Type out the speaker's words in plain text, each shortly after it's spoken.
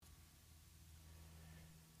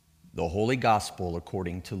The Holy Gospel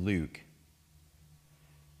according to Luke.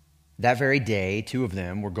 That very day, two of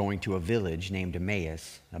them were going to a village named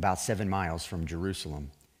Emmaus, about 7 miles from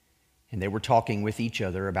Jerusalem, and they were talking with each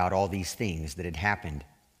other about all these things that had happened.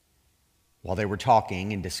 While they were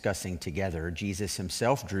talking and discussing together, Jesus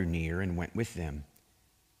himself drew near and went with them,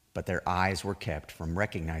 but their eyes were kept from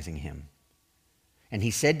recognizing him. And he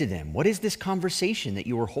said to them, "What is this conversation that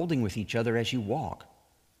you are holding with each other as you walk?"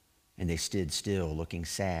 And they stood still, looking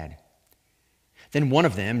sad. Then one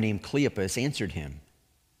of them, named Cleopas, answered him,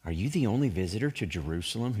 "Are you the only visitor to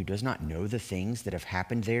Jerusalem who does not know the things that have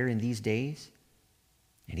happened there in these days?"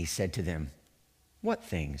 And he said to them, "What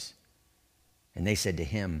things?" And they said to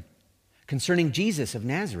him, "Concerning Jesus of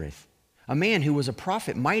Nazareth, a man who was a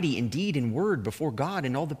prophet, mighty in deed and word before God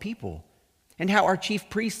and all the people, and how our chief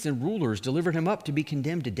priests and rulers delivered him up to be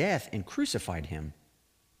condemned to death and crucified him.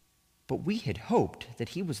 But we had hoped that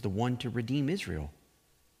he was the one to redeem Israel.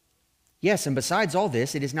 Yes, and besides all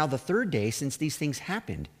this, it is now the 3rd day since these things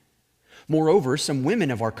happened. Moreover, some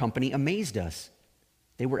women of our company amazed us.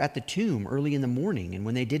 They were at the tomb early in the morning, and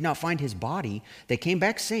when they did not find his body, they came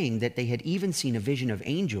back saying that they had even seen a vision of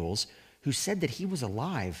angels who said that he was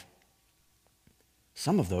alive.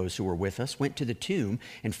 Some of those who were with us went to the tomb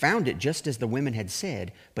and found it just as the women had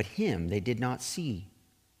said, but him they did not see."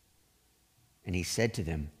 And he said to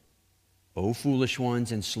them, "O foolish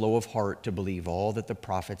ones and slow of heart to believe all that the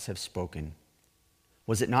prophets have spoken.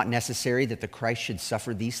 Was it not necessary that the Christ should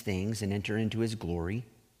suffer these things and enter into his glory?"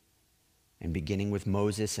 And beginning with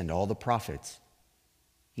Moses and all the prophets,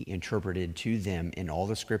 he interpreted to them in all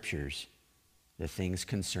the scriptures the things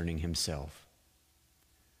concerning himself.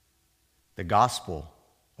 The Gospel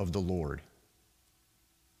of the Lord.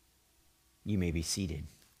 You may be seated.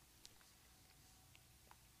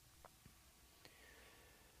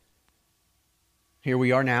 Here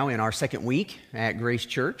we are now in our second week at Grace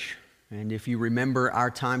Church, and if you remember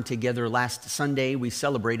our time together last Sunday, we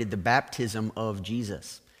celebrated the baptism of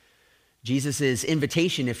Jesus. Jesus'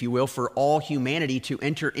 invitation, if you will, for all humanity to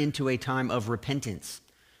enter into a time of repentance,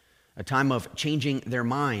 a time of changing their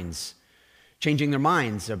minds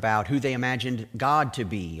about who they imagined God to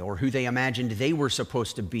be, or who they imagined they were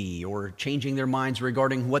supposed to be, or changing their minds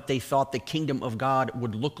regarding what they thought the kingdom of God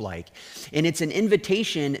would look like. And it's an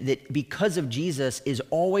invitation that, because of Jesus, is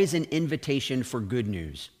always an invitation for good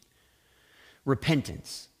news.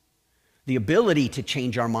 Repentance. The ability to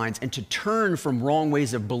change our minds and to turn from wrong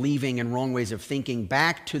ways of believing and wrong ways of thinking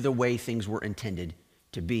back to the way things were intended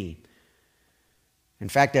to be. In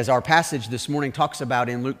fact, as our passage this morning talks about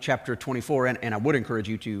in Luke chapter 24, and I would encourage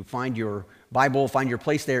you to find your Bible, find your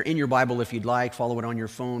place there in your Bible if you'd like, follow it on your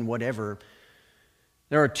phone, whatever.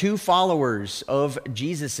 There are two followers of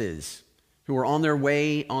Jesus's who are on their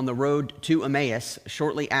way on the road to Emmaus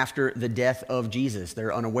shortly after the death of Jesus.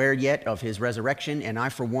 They're unaware yet of his resurrection, and I,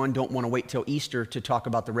 for one, don't want to wait till Easter to talk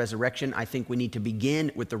about the resurrection. I think we need to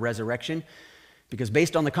begin with the resurrection, because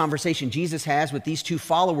based on the conversation Jesus has with these two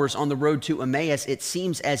followers on the road to Emmaus, it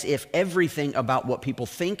seems as if everything about what people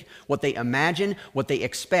think, what they imagine, what they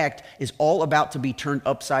expect is all about to be turned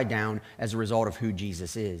upside down as a result of who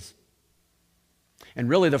Jesus is. And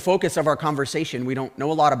really the focus of our conversation, we don't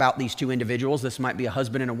know a lot about these two individuals. This might be a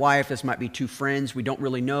husband and a wife. This might be two friends. We don't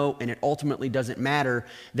really know, and it ultimately doesn't matter.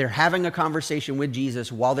 They're having a conversation with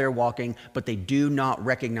Jesus while they're walking, but they do not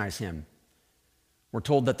recognize him. We're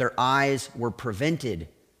told that their eyes were prevented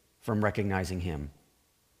from recognizing him.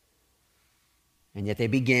 And yet they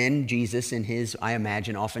begin, Jesus in his, I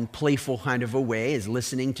imagine, often playful kind of a way, is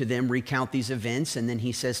listening to them recount these events, and then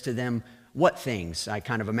he says to them, "What things?" I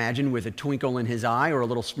kind of imagine with a twinkle in his eye or a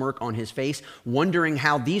little smirk on his face, wondering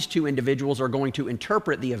how these two individuals are going to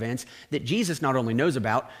interpret the events that Jesus not only knows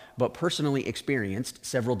about, but personally experienced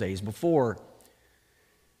several days before.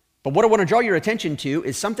 But what I want to draw your attention to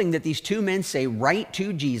is something that these two men say right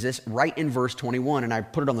to Jesus, right in verse 21. And I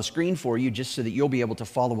put it on the screen for you just so that you'll be able to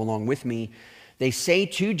follow along with me. They say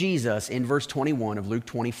to Jesus in verse 21 of Luke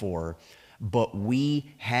 24, "But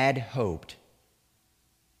we had hoped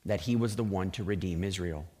that he was the one to redeem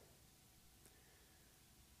Israel."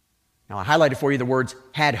 Now, I highlighted for you the words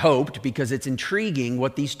 "had hoped" because it's intriguing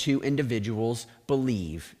what these two individuals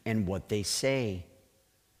believe and what they say.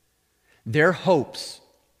 Their hopes,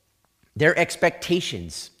 their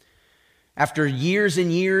expectations, after years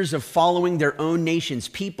and years of following their own nation's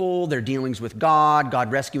people, their dealings with God,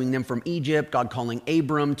 God rescuing them from Egypt, God calling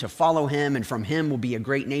Abram to follow him, and from him will be a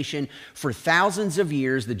great nation. For thousands of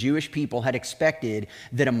years, the Jewish people had expected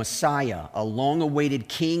that a Messiah, a long-awaited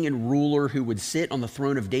king and ruler who would sit on the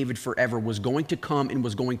throne of David forever, was going to come and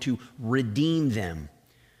was going to redeem them.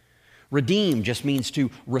 Redeem just means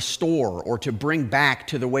to restore or to bring back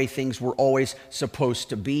to the way things were always supposed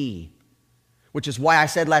to be. Which is why I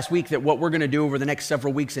said last week that what we're going to do over the next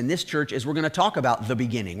several weeks in this church is we're going to talk about the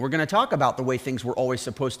beginning. We're going to talk about the way things were always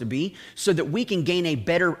supposed to be so that we can gain a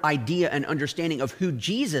better idea and understanding of who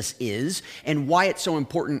Jesus is and why it's so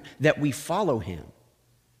important that we follow him.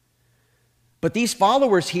 But these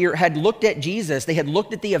followers here had looked at Jesus. They had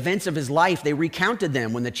looked at the events of his life. They recounted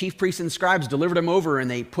them when the chief priests and scribes delivered him over and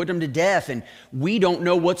they put him to death. And we don't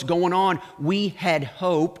know what's going on. We had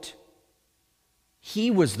hoped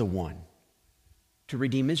he was the one to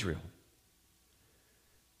redeem Israel.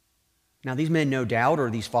 Now, these men, no doubt,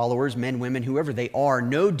 or these followers, men, women, whoever they are,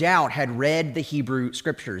 no doubt had read the Hebrew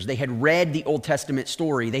Scriptures. They had read the Old Testament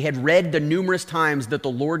story. They had read the numerous times that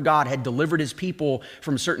the Lord God had delivered his people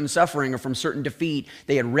from certain suffering or from certain defeat.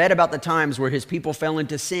 They had read about the times where his people fell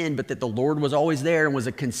into sin, but that the Lord was always there and was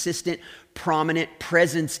a consistent, prominent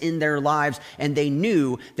presence in their lives. And they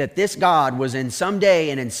knew that this God was in some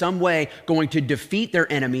day and in some way going to defeat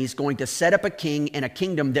their enemies, going to set up a king and a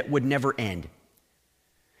kingdom that would never end.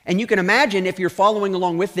 And you can imagine, if you're following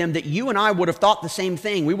along with them, that you and I would have thought the same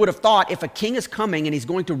thing. We would have thought, if a king is coming and he's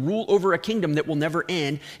going to rule over a kingdom that will never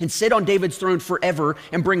end and sit on David's throne forever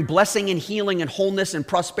and bring blessing and healing and wholeness and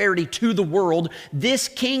prosperity to the world, this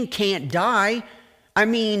king can't die. I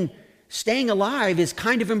mean, staying alive is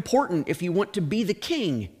kind of important if you want to be the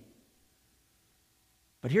king.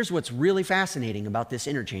 But here's what's really fascinating about this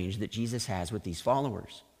interchange that Jesus has with these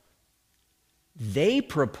followers. They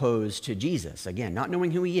proposed to Jesus, again, not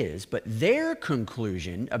knowing who he is, but their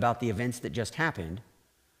conclusion about the events that just happened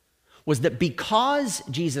was that because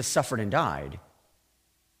Jesus suffered and died,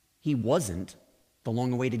 he wasn't the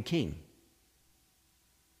long-awaited king.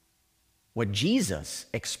 What Jesus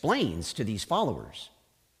explains to these followers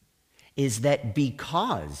is that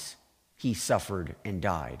because he suffered and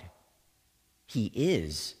died, he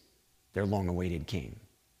is their long-awaited king.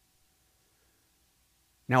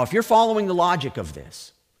 Now, if you're following the logic of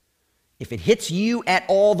this, if it hits you at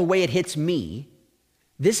all the way it hits me,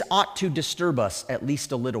 this ought to disturb us at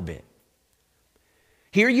least a little bit.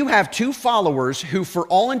 Here you have two followers who, for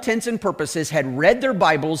all intents and purposes, had read their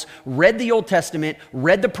Bibles, read the Old Testament,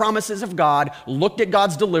 read the promises of God, looked at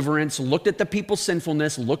God's deliverance, looked at the people's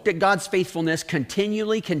sinfulness, looked at God's faithfulness,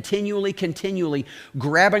 continually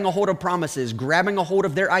grabbing a hold of promises, grabbing a hold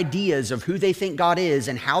of their ideas of who they think God is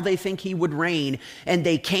and how they think he would reign. And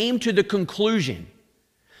they came to the conclusion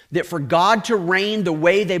that for God to reign the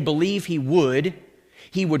way they believe he would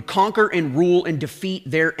conquer and rule and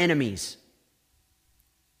defeat their enemies.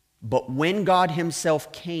 But when God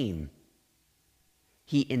himself came,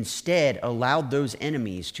 he instead allowed those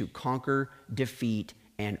enemies to conquer, defeat,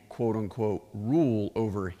 and quote-unquote rule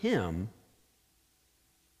over him.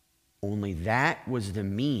 Only that was the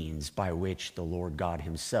means by which the Lord God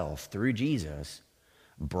himself, through Jesus,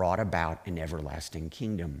 brought about an everlasting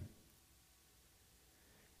kingdom.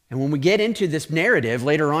 And when we get into this narrative,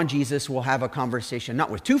 later on, Jesus will have a conversation,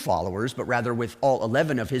 not with two followers, but rather with all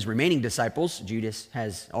 11 of his remaining disciples. Judas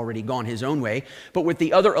has already gone his own way, but with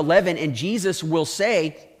the other 11, and Jesus will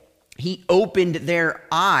say he opened their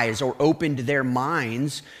eyes or opened their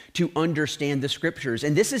minds to understand the Scriptures.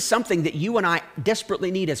 And this is something that you and I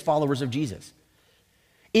desperately need as followers of Jesus.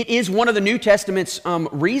 It is one of the New Testament's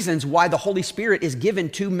reasons why the Holy Spirit is given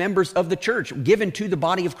to members of the church, given to the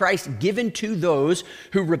body of Christ, given to those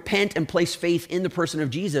who repent and place faith in the person of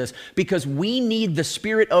Jesus, because we need the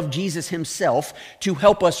Spirit of Jesus himself to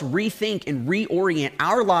help us rethink and reorient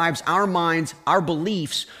our lives, our minds, our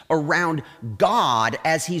beliefs around God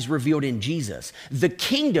as he's revealed in Jesus. The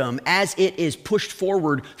kingdom as it is pushed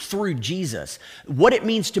forward through Jesus. What it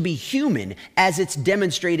means to be human as it's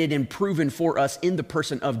demonstrated and proven for us in the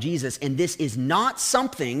person of Jesus. And this is not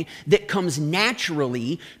something that comes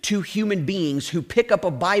naturally to human beings who pick up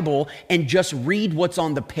a Bible and just read what's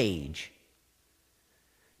on the page.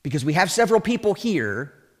 Because we have several people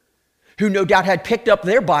here who no doubt had picked up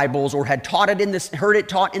their Bibles or had heard it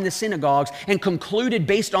taught in the synagogues and concluded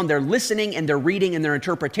based on their listening and their reading and their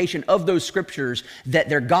interpretation of those scriptures that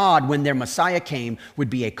their God, when their Messiah came,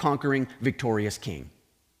 would be a conquering, victorious king.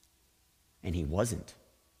 And he wasn't.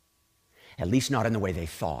 At least not in the way they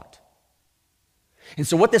thought. And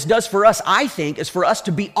so what this does for us, I think, is for us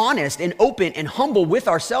to be honest and open and humble with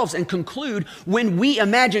ourselves and conclude when we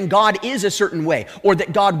imagine God is a certain way or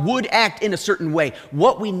that God would act in a certain way.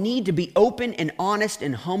 What we need to be open and honest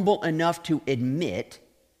and humble enough to admit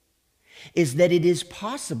is that it is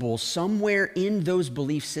possible somewhere in those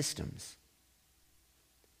belief systems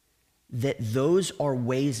that those are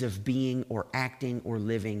ways of being or acting or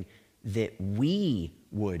living that we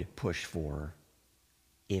would push for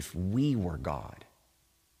if we were God.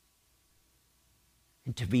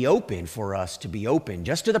 And to be open for us, to be open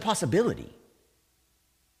just to the possibility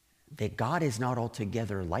that God is not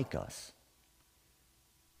altogether like us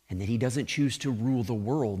and that he doesn't choose to rule the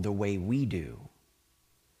world the way we do.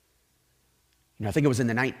 You know, I think it was in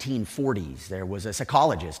the 1940s, there was a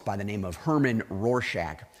psychologist by the name of Herman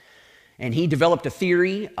Rorschach, and he developed a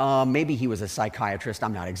theory. Maybe he was a psychiatrist,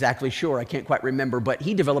 I'm not exactly sure, I can't quite remember, but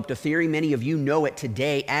he developed a theory. Many of you know it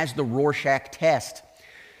today as the Rorschach test.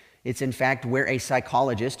 It's in fact where a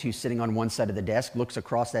psychologist who's sitting on one side of the desk looks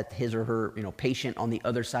across at his or her patient on the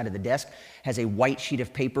other side of the desk, has a white sheet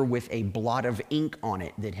of paper with a blot of ink on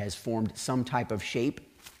it that has formed some type of shape.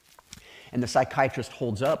 And the psychiatrist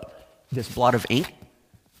holds up this blot of ink,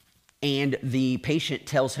 and the patient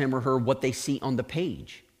tells him or her what they see on the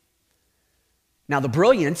page. Now, the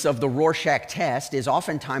brilliance of the Rorschach test is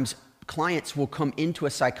oftentimes clients will come into a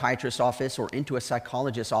psychiatrist's office or into a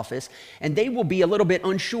psychologist's office, and they will be a little bit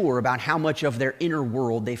unsure about how much of their inner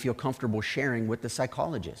world they feel comfortable sharing with the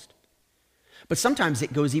psychologist. But sometimes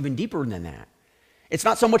it goes even deeper than that. It's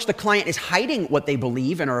not so much the client is hiding what they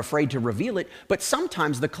believe and are afraid to reveal it, but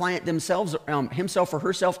sometimes the client themselves, himself or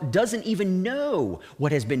herself, doesn't even know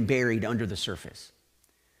what has been buried under the surface.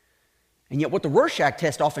 And yet what the Rorschach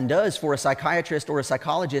test often does for a psychiatrist or a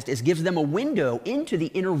psychologist is gives them a window into the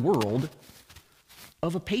inner world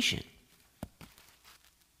of a patient.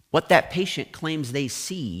 What that patient claims they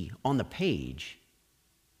see on the page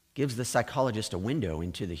gives the psychologist a window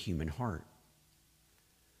into the human heart.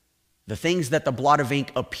 The things that the blot of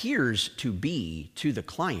ink appears to be to the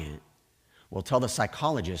client will tell the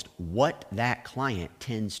psychologist what that client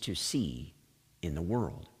tends to see in the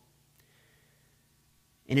world.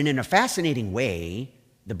 And in a fascinating way,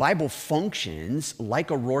 the Bible functions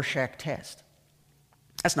like a Rorschach test.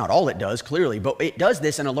 That's not all it does, clearly, but it does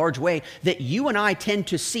this in a large way that you and I tend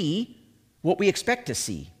to see what we expect to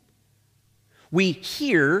see. We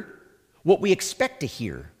hear what we expect to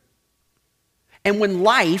hear. And when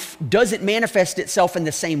life doesn't manifest itself in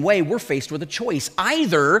the same way, we're faced with a choice.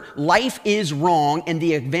 Either life is wrong and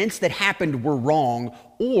the events that happened were wrong,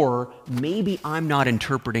 or maybe I'm not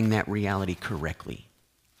interpreting that reality correctly.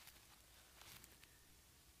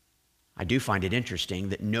 I do find it interesting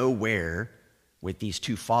that nowhere with these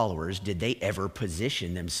two followers did they ever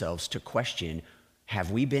position themselves to question, have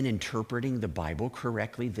we been interpreting the Bible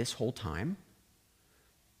correctly this whole time?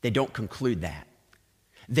 They don't conclude that.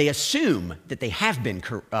 They assume that they have been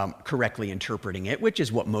correctly interpreting it, which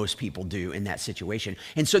is what most people do in that situation.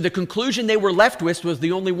 And so the conclusion they were left with was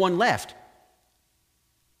the only one left.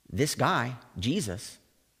 This guy, Jesus,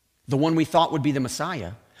 the one we thought would be the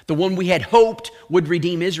Messiah, the one we had hoped would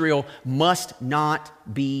redeem Israel, must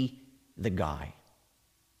not be the guy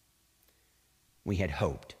we had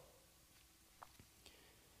hoped.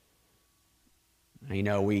 You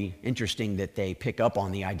know, interesting that they pick up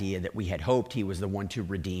on the idea that we had hoped he was the one to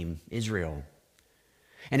redeem Israel.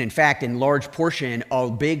 And in fact, in large portion, a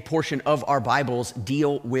big portion of our Bibles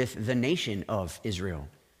deal with the nation of Israel.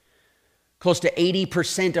 Close to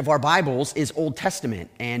 80% of our Bibles is Old Testament,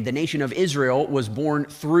 and the nation of Israel was born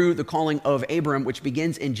through the calling of Abram, which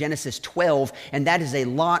begins in Genesis 12, and that is a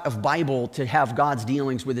lot of Bible to have God's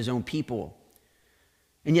dealings with his own people.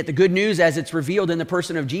 And yet the good news as it's revealed in the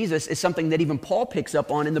person of Jesus is something that even Paul picks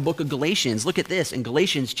up on in the book of Galatians. Look at this. In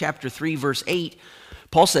Galatians chapter 3, verse 8,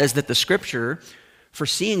 Paul says that the scripture,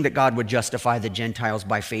 foreseeing that God would justify the Gentiles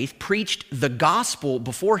by faith, preached the gospel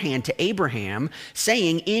beforehand to Abraham,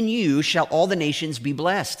 saying, in you shall all the nations be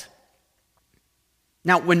blessed.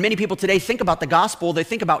 Now, when many people today think about the gospel, they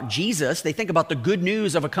think about Jesus, they think about the good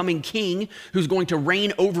news of a coming king who's going to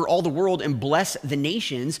reign over all the world and bless the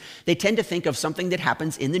nations. They tend to think of something that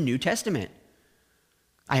happens in the New Testament.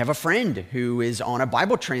 I have a friend who is on a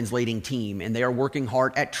Bible translating team, and they are working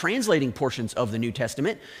hard at translating portions of the New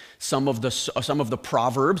Testament. Some of the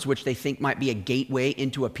Proverbs, which they think might be a gateway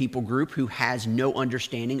into a people group who has no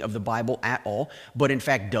understanding of the Bible at all, but in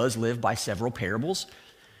fact does live by several parables.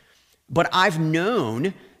 But I've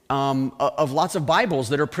known of lots of Bibles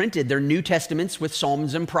that are printed, they're New Testaments with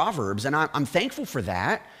Psalms and Proverbs, and I'm thankful for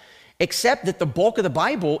that. Except that the bulk of the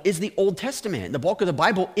Bible is the Old Testament. The bulk of the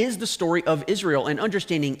Bible is the story of Israel, and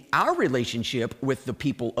understanding our relationship with the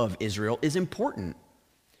people of Israel is important.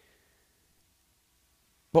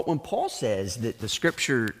 But when Paul says that the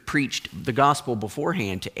scripture preached the gospel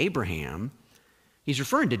beforehand to Abraham, he's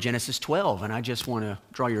referring to Genesis 12, and I just want to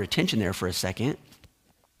draw your attention there for a second.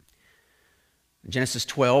 Genesis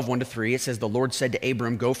 12, 1-3, it says, the Lord said to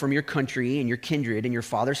Abram, go from your country and your kindred and your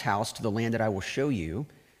father's house to the land that I will show you.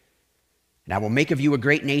 And I will make of you a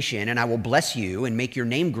great nation, and I will bless you and make your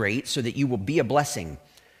name great so that you will be a blessing.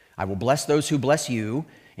 I will bless those who bless you,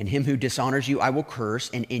 and him who dishonors you I will curse,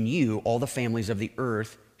 and in you all the families of the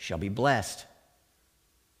earth shall be blessed.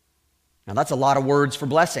 Now that's a lot of words for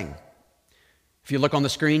blessing. If you look on the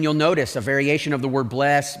screen, you'll notice a variation of the word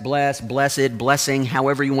bless, bless, blessed, blessing,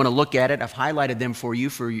 however you want to look at it. I've highlighted them for you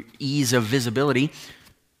for ease of visibility.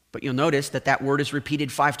 But you'll notice that that word is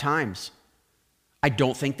repeated 5 times. I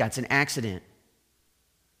don't think that's an accident.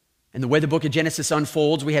 And the way the book of Genesis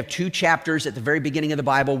unfolds, we have 2 chapters at the very beginning of the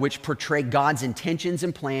Bible which portray God's intentions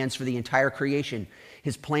and plans for the entire creation.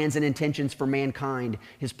 His plans and intentions for mankind,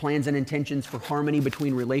 his plans and intentions for harmony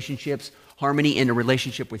between relationships, harmony in a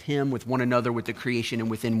relationship with him, with one another, with the creation, and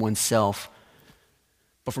within oneself.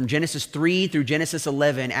 But from Genesis 3 through Genesis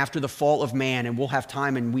 11, after the fall of man, and we'll have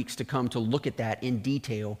time in weeks to come to look at that in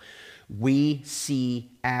detail, we see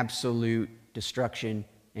absolute destruction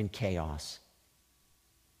and chaos.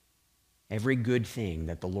 Every good thing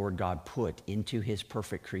that the Lord God put into his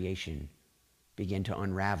perfect creation began to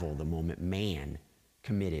unravel the moment man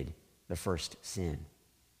committed the first sin.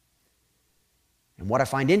 And what I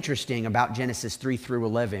find interesting about Genesis 3 through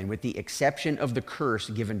 11, with the exception of the curse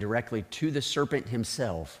given directly to the serpent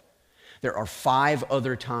himself, there are 5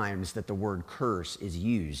 other times that the word curse is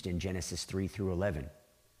used in Genesis 3 through 11.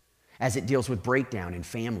 As it deals with breakdown in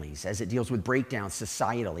families, as it deals with breakdown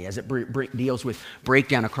societally, as it deals with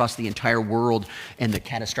breakdown across the entire world and the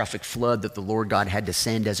catastrophic flood that the Lord God had to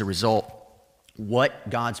send as a result. What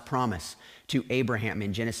God's promise to Abraham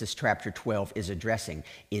in Genesis chapter 12 is addressing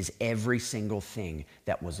is every single thing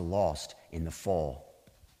that was lost in the fall.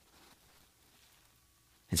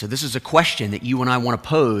 And so this is a question that you and I want to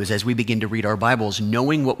pose as we begin to read our Bibles,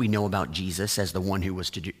 knowing what we know about Jesus as the one who was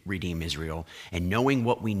to redeem Israel, and knowing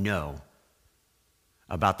what we know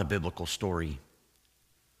about the biblical story.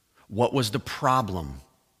 What was the problem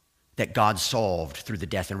that God solved through the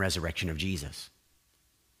death and resurrection of Jesus?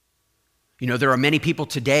 You know, there are many people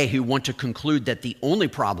today who want to conclude that the only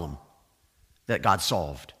problem that God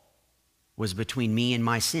solved was between me and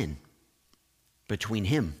my sin, between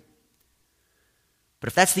him. But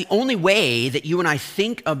if that's the only way that you and I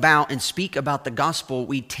think about and speak about the gospel,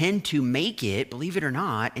 we tend to make it, believe it or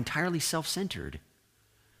not, entirely self-centered.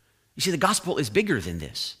 You see, the gospel is bigger than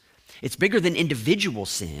this. It's bigger than individual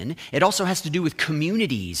sin. It also has to do with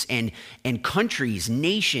communities and countries,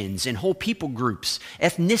 nations, and whole people groups,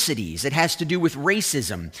 ethnicities. It has to do with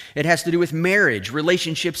racism. It has to do with marriage,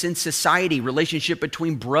 relationships in society, relationship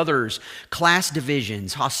between brothers, class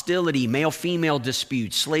divisions, hostility, male-female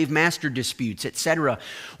disputes, slave-master disputes, etc.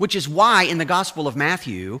 Which is why in the Gospel of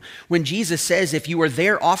Matthew, when Jesus says, if you are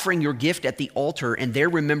there offering your gift at the altar and there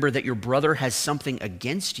remember that your brother has something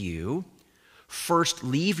against you, first,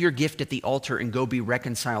 leave your gift at the altar and go be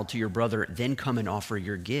reconciled to your brother, then come and offer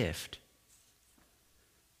your gift.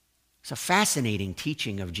 It's a fascinating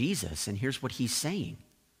teaching of Jesus, and here's what he's saying.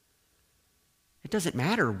 It doesn't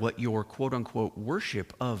matter what your quote-unquote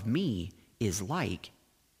worship of me is like.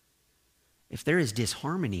 If there is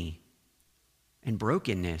disharmony and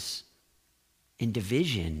brokenness and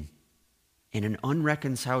division and an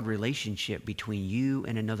unreconciled relationship between you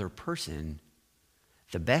and another person,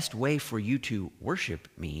 the best way for you to worship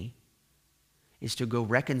me is to go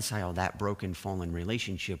reconcile that broken, fallen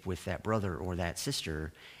relationship with that brother or that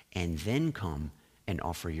sister, and then come and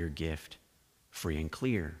offer your gift free and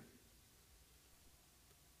clear.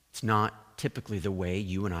 It's not typically the way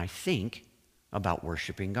you and I think about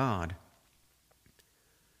worshiping God.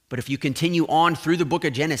 But if you continue on through the book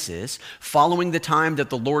of Genesis, following the time that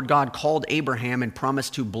the Lord God called Abraham and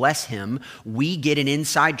promised to bless him, we get an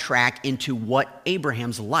inside track into what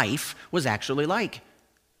Abraham's life was actually like.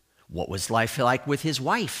 What was life like with his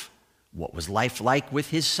wife? What was life like with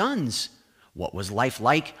his sons? What was life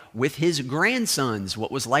like with his grandsons?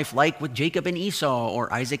 What was life like with Jacob and Esau,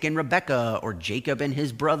 or Isaac and Rebekah, or Joseph and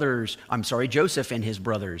his brothers?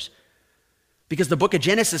 Because the book of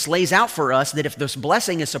Genesis lays out for us that if this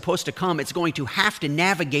blessing is supposed to come, it's going to have to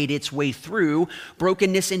navigate its way through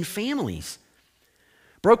brokenness in families,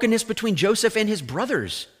 brokenness between Joseph and his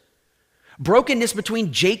brothers, brokenness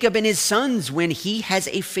between Jacob and his sons when he has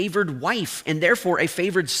a favored wife and therefore a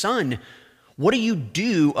favored son. What do you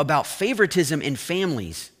do about favoritism in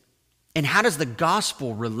families? And how does the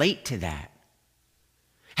gospel relate to that?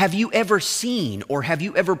 Have you ever seen or have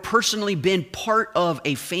you ever personally been part of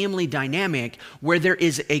a family dynamic where there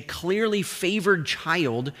is a clearly favored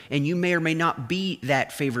child and you may or may not be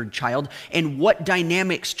that favored child, and what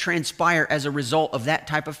dynamics transpire as a result of that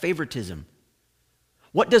type of favoritism?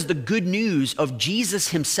 What does the good news of Jesus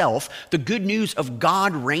himself, the good news of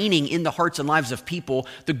God reigning in the hearts and lives of people,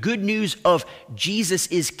 the good news of Jesus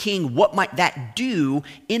is King, what might that do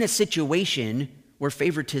in a situation where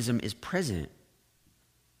favoritism is present.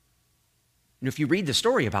 And if you read the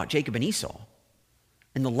story about Jacob and Esau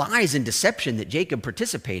and the lies and deception that Jacob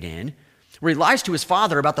participated in, where he lies to his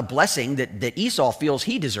father about the blessing that Esau feels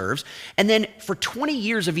he deserves, and then for 20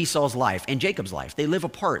 years of Esau's life and Jacob's life, they live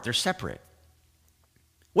apart, they're separate.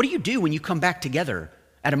 What do you do when you come back together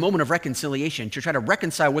at a moment of reconciliation to try to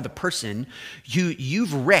reconcile with a person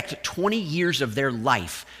you've wrecked 20 years of their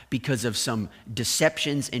life because of some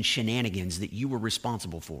deceptions and shenanigans that you were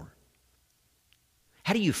responsible for?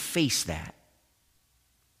 How do you face that?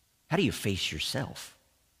 How do you face yourself?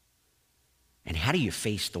 And how do you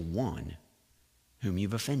face the one whom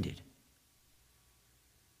you've offended?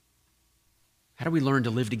 How do we learn to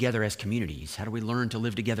live together as communities? How do we learn to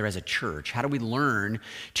live together as a church? How do we learn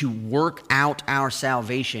to work out our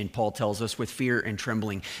salvation, Paul tells us, with fear and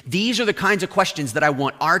trembling? These are the kinds of questions that I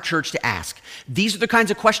want our church to ask. These are the kinds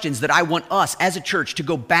of questions that I want us as a church to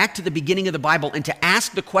go back to the beginning of the Bible and to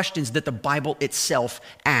ask the questions that the Bible itself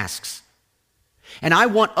asks. And I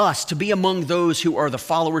want us to be among those who are the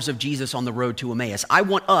followers of Jesus on the road to Emmaus. I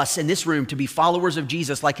want us in this room to be followers of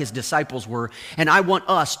Jesus like his disciples were. And I want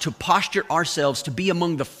us to posture ourselves to be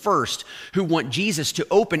among the first who want Jesus to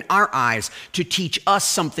open our eyes to teach us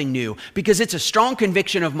something new. Because it's a strong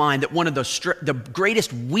conviction of mine that one of the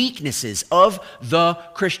greatest weaknesses of the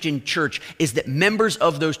Christian church is that members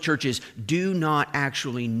of those churches do not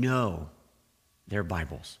actually know their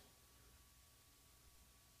Bibles.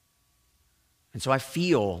 And so I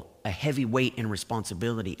feel a heavy weight and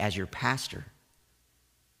responsibility as your pastor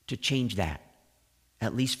to change that,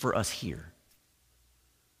 at least for us here.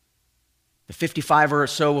 The 55 or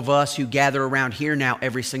so of us who gather around here now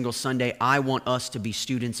every single Sunday, I want us to be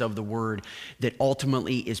students of the Word that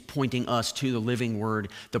ultimately is pointing us to the living Word,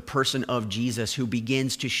 the person of Jesus, who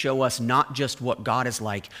begins to show us not just what God is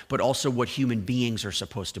like, but also what human beings are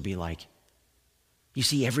supposed to be like. You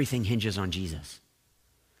see, everything hinges on Jesus.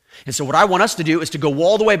 And so what I want us to do is to go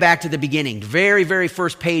all the way back to the beginning, very, very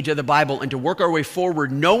first page of the Bible, and to work our way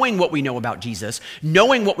forward, knowing what we know about Jesus,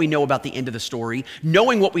 knowing what we know about the end of the story,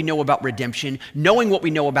 knowing what we know about redemption, knowing what we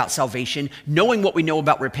know about salvation, knowing what we know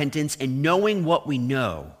about repentance, and knowing what we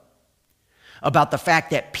know about the fact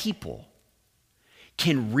that people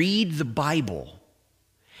can read the Bible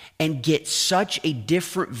and get such a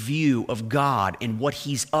different view of God and what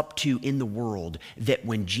he's up to in the world that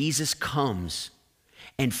when Jesus comes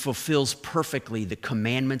and fulfills perfectly the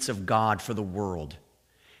commandments of God for the world,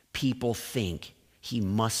 people think he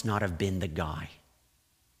must not have been the guy.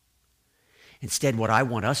 Instead, what I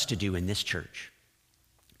want us to do in this church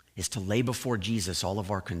is to lay before Jesus all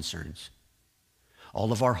of our concerns,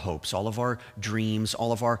 all of our hopes, all of our dreams,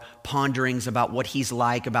 all of our ponderings about what he's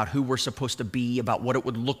like, about who we're supposed to be, about what it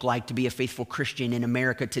would look like to be a faithful Christian in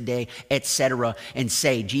America today, etc., and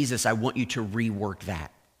say, Jesus, I want you to rework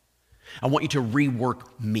that. I want you to rework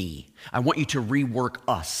me. I want you to rework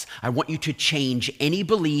us. I want you to change any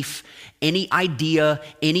belief, any idea,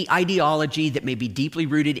 any ideology that may be deeply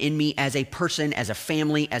rooted in me as a person, as a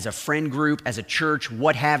family, as a friend group, as a church,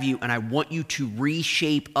 what have you. And I want you to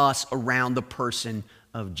reshape us around the person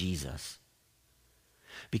of Jesus.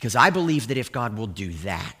 Because I believe that if God will do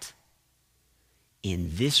that in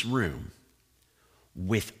this room,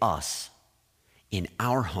 with us, in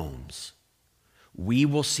our homes, we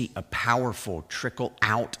will see a powerful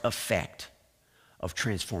trickle-out effect of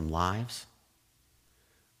transformed lives,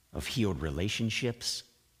 of healed relationships,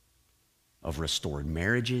 of restored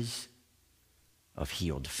marriages, of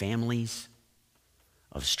healed families,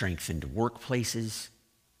 of strengthened workplaces,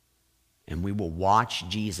 and we will watch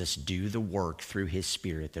Jesus do the work through his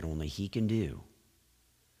Spirit that only he can do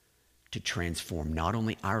to transform not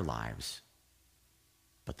only our lives,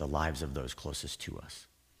 but the lives of those closest to us.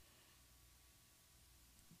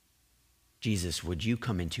 Jesus, would you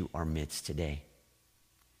come into our midst today?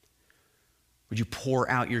 Would you pour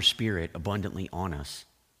out your Spirit abundantly on us?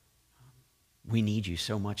 We need you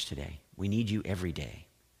so much today. We need you every day.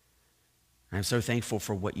 I'm so thankful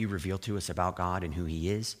for what you reveal to us about God and who he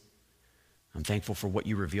is. I'm thankful for what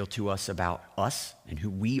you reveal to us about us and who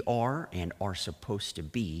we are and are supposed to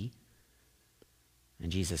be.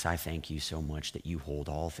 And Jesus, I thank you so much that you hold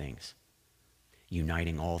all things,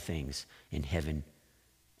 uniting all things in heaven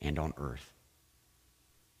and on earth.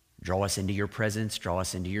 Draw us into your presence, draw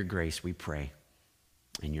us into your grace, we pray.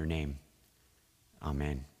 In your name,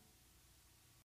 amen.